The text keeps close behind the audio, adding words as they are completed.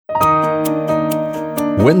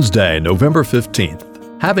Wednesday, November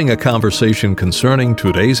 15th. Having a conversation concerning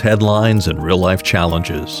today's headlines and real-life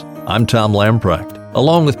challenges. I'm Tom Lamprecht,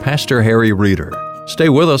 along with Pastor Harry Reeder. Stay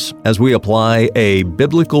with us as we apply a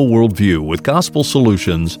biblical worldview with gospel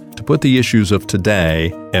solutions to put the issues of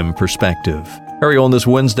today in perspective. Harry, on this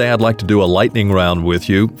Wednesday, I'd like to do a lightning round with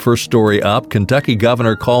you. First story up, Kentucky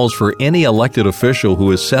governor calls for any elected official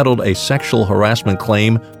who has settled a sexual harassment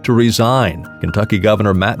claim to resign. Kentucky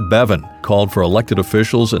Governor Matt Bevin called for elected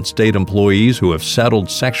officials and state employees who have settled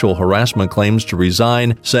sexual harassment claims to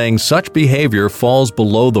resign, saying such behavior falls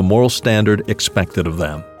below the moral standard expected of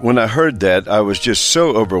them. When I heard that, I was just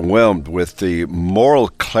so overwhelmed with the moral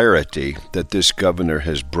clarity that this governor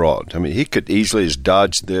has brought. I mean, he could easily just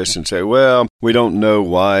dodge this and say, well, we don't know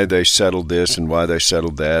why they settled this and why they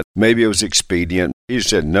settled that. Maybe it was expedient. He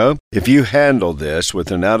said, no, if you handle this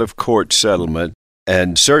with an out-of-court settlement,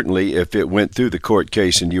 and certainly if it went through the court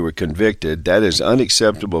case and you were convicted, that is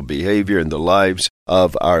unacceptable behavior in the lives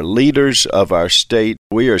of our leaders of our state.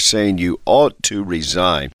 We are saying you ought to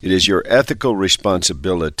resign. It is your ethical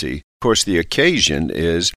responsibility. Of course, the occasion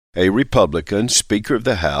is a Republican Speaker of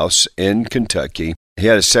the House in Kentucky. He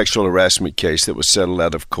had a sexual harassment case that was settled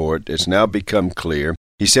out of court. It's now become clear.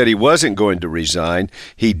 He said he wasn't going to resign.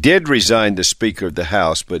 He did resign the Speaker of the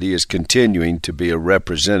House, but he is continuing to be a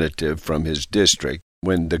representative from his district.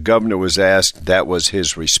 When the governor was asked, that was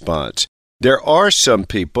his response. There are some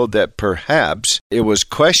people that perhaps it was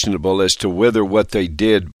questionable as to whether what they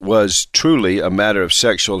did was truly a matter of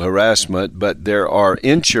sexual harassment, but there are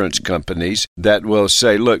insurance companies that will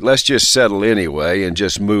say, look, let's just settle anyway and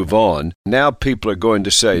just move on. Now people are going to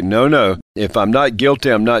say, no, if I'm not guilty,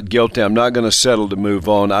 I'm not guilty. I'm not going to settle to move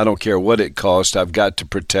on. I don't care what it costs. I've got to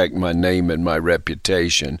protect my name and my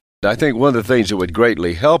reputation. I think one of the things that would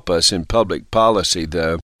greatly help us in public policy,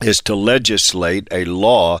 though, is to legislate a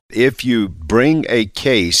law. If you bring a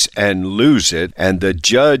case and lose it, and the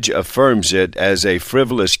judge affirms it as a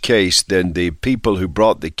frivolous case, then the people who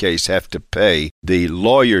brought the case have to pay the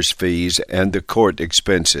lawyer's fees and the court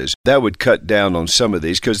expenses. That would cut down on some of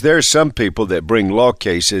these, because there are some people that bring law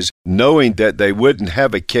cases knowing that they wouldn't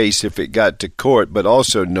have a case if it got to court, but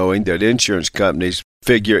also knowing that insurance companies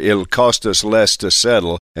figure it'll cost us less to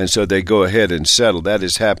settle, and so they go ahead and settle. That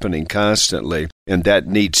is happening constantly, and that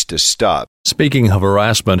needs to stop. Speaking of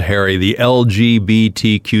harassment, Harry, the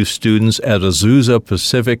LGBTQ students at Azusa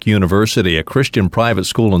Pacific University, a Christian private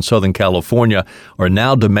school in Southern California, are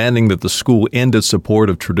now demanding that the school end its support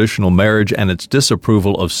of traditional marriage and its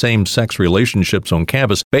disapproval of same-sex relationships on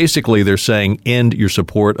campus. Basically, they're saying end your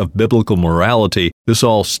support of biblical morality. This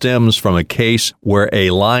all stems from a case where a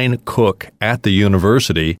line cook at the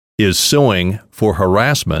university is suing for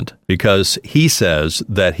harassment because he says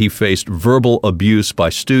that he faced verbal abuse by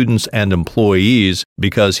students and employees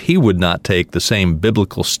because he would not take the same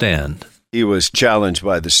biblical stand. He was challenged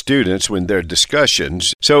by the students when their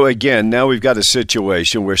discussions. So again, now we've got a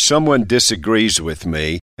situation where someone disagrees with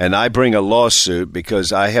me and I bring a lawsuit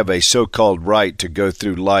because I have a so-called right to go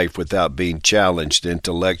through life without being challenged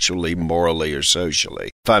intellectually, morally, or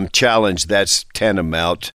socially. If I'm challenged, that's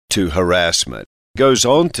tantamount to harassment. Goes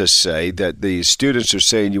on to say that the students are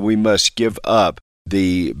saying we must give up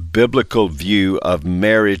the biblical view of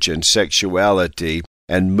marriage and sexuality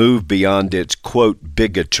and move beyond its, quote,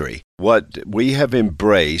 bigotry. What we have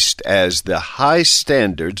embraced as the high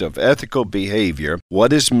standards of ethical behavior,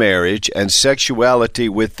 what is marriage and sexuality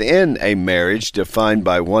within a marriage defined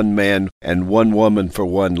by one man and one woman for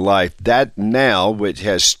one life, that now, which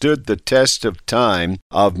has stood the test of time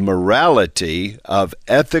of morality, of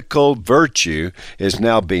ethical virtue, is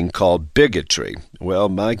now being called bigotry. Well,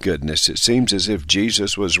 my goodness, it seems as if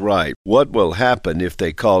Jesus was right. What will happen if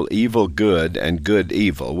they call evil good and good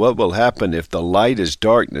evil? What will happen if the light is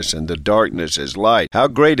darkness and the darkness is light? How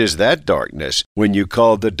great is that darkness when you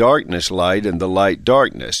call the darkness light and the light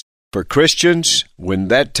darkness? For Christians, when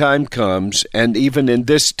that time comes, and even in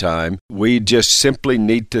this time, we just simply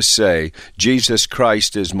need to say, Jesus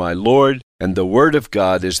Christ is my Lord, and the Word of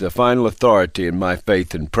God is the final authority in my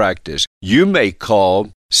faith and practice. You may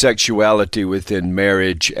call sexuality within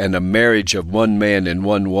marriage and a marriage of one man and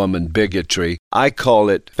one woman bigotry. I call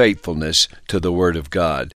it faithfulness to the Word of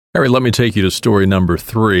God. Harry, let me take you to story number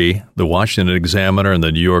 3. The Washington Examiner and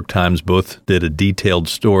the New York Times both did a detailed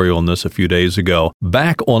story on this a few days ago.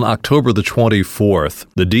 Back on October the 24th,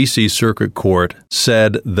 the D.C. Circuit Court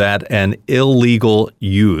said that an illegal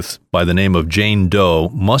youth by the name of Jane Doe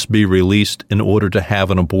must be released in order to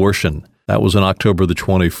have an abortion. That was on October the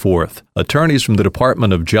 24th. Attorneys from the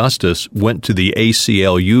Department of Justice went to the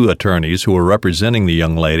ACLU attorneys who were representing the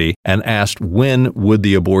young lady and asked when would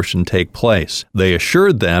the abortion take place. They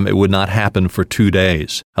assured them it would not happen for 2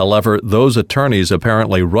 days. However, those attorneys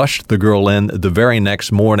apparently rushed the girl in the very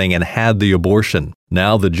next morning and had the abortion.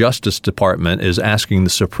 Now the Justice Department is asking the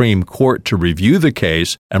Supreme Court to review the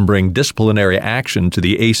case and bring disciplinary action to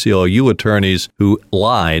the ACLU attorneys who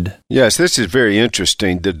lied. Yes, this is very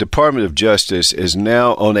interesting. The Department of Justice is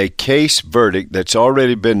now on a case verdict that's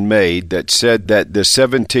already been made that said that the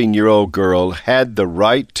 17-year-old girl had the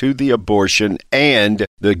right to the abortion and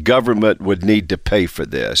the government would need to pay for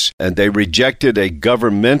this. And they rejected a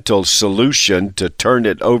governmental solution to turn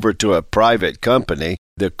it over to a private company.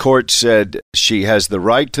 The court said she has the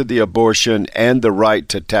right to the abortion and the right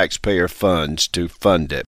to taxpayer funds to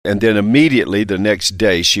fund it. And then immediately the next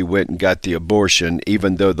day she went and got the abortion,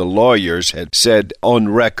 even though the lawyers had said on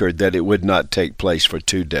record that it would not take place for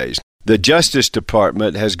 2 days. The Justice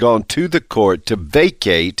Department has gone to the court to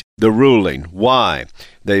vacate the ruling. Why?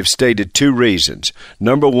 They've stated 2 reasons.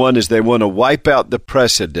 Number one is they want to wipe out the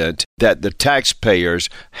precedent that the taxpayers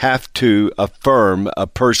have to affirm a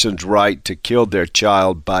person's right to kill their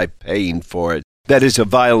child by paying for it. That is a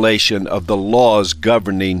violation of the laws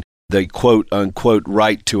governing the quote-unquote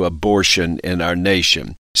right to abortion in our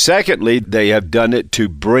nation. Secondly, they have done it to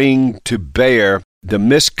bring to bear the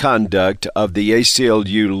misconduct of the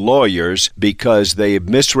ACLU lawyers because they have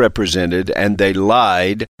misrepresented and they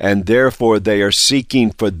lied, and therefore they are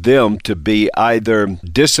seeking for them to be either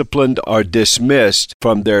disciplined or dismissed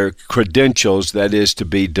from their credentials, that is, to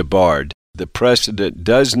be debarred. The precedent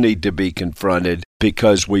does need to be confronted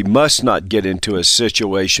because we must not get into a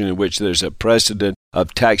situation in which there's a precedent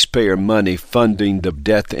of taxpayer money funding the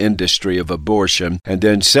death industry of abortion. And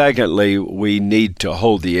then secondly, we need to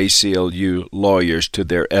hold the ACLU lawyers to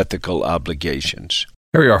their ethical obligations.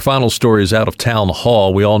 Harry, our final story is out of town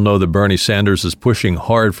hall. We all know that Bernie Sanders is pushing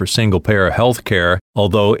hard for single-payer health care,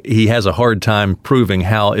 although he has a hard time proving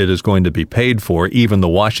how it is going to be paid for. Even the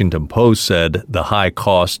Washington Post said the high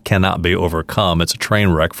cost cannot be overcome. It's a train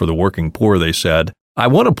wreck for the working poor, they said. I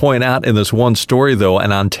want to point out in this one story, though,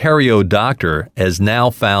 an Ontario doctor has now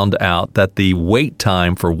found out that the wait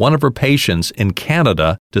time for one of her patients in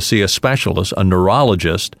Canada to see a specialist, a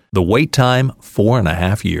neurologist, the wait time,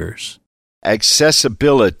 4.5 years.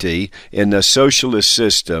 Accessibility in the socialist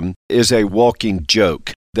system is a walking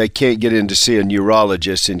joke. They can't get in to see a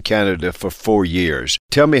neurologist in Canada for 4 years.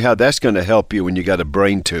 Tell me how that's going to help you when you got a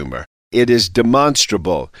brain tumor. It is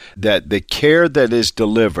demonstrable that the care that is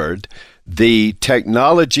delivered, the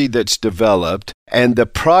technology that's developed, and the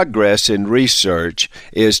progress in research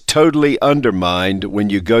is totally undermined when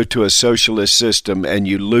you go to a socialist system and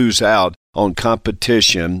you lose out on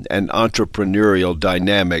competition and entrepreneurial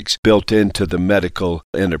dynamics built into the medical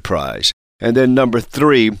enterprise. And then number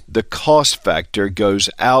 3, the cost factor goes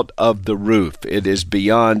out of the roof. It is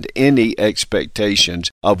beyond any expectations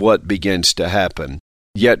of what begins to happen.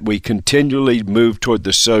 Yet we continually move toward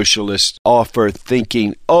the socialist offer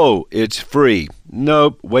thinking, oh, it's free.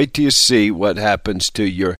 Nope, wait till you see what happens to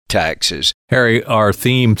your taxes. Harry, our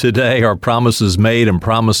theme today are promises made and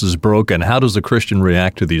promises broken. How does the Christian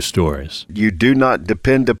react to these stories? You do not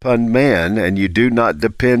depend upon man, and you do not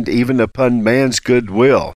depend even upon man's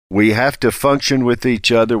goodwill. We have to function with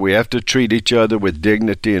each other. We have to treat each other with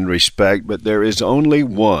dignity and respect, but there is only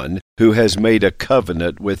one who has made a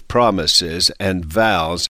covenant with promises and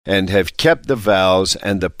vows and have kept the vows,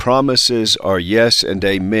 and the promises are yes and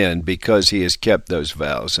amen because he has kept those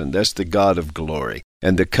vows, and that's the God of glory.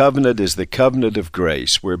 And the covenant is the covenant of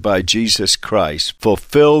grace, whereby Jesus Christ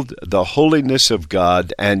fulfilled the holiness of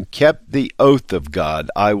God and kept the oath of God,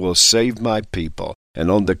 I will save my people. And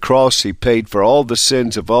on the cross, he paid for all the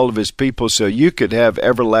sins of all of his people so you could have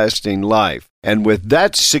everlasting life. And with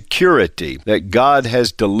that security that God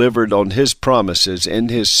has delivered on his promises in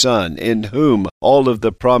his Son, in whom all of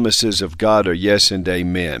the promises of God are yes and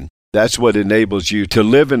amen, that's what enables you to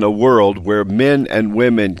live in a world where men and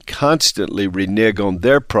women constantly renege on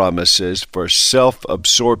their promises for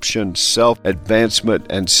self-absorption, self-advancement,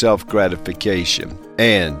 and self-gratification.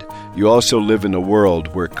 And you also live in a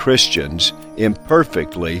world where Christians,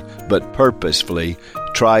 imperfectly but purposefully,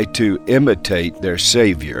 try to imitate their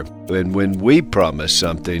Savior. And when we promise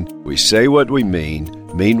something, we say what we mean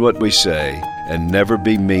what we say, and never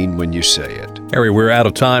be mean when you say it. Harry, we're out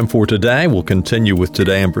of time for today. We'll continue with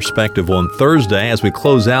Today in Perspective on Thursday. As we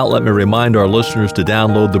close out, let me remind our listeners to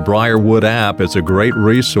download the Briarwood app. It's a great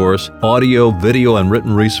resource, audio, video, and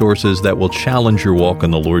written resources that will challenge your walk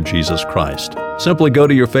in the Lord Jesus Christ. Simply go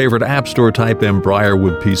to your favorite app store, type in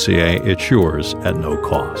Briarwood PCA. It's yours at no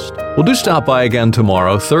cost. Well, do stop by again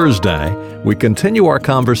tomorrow, Thursday. We continue our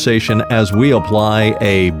conversation as we apply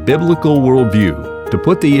a biblical worldview to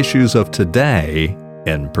put the issues of today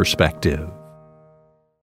in perspective.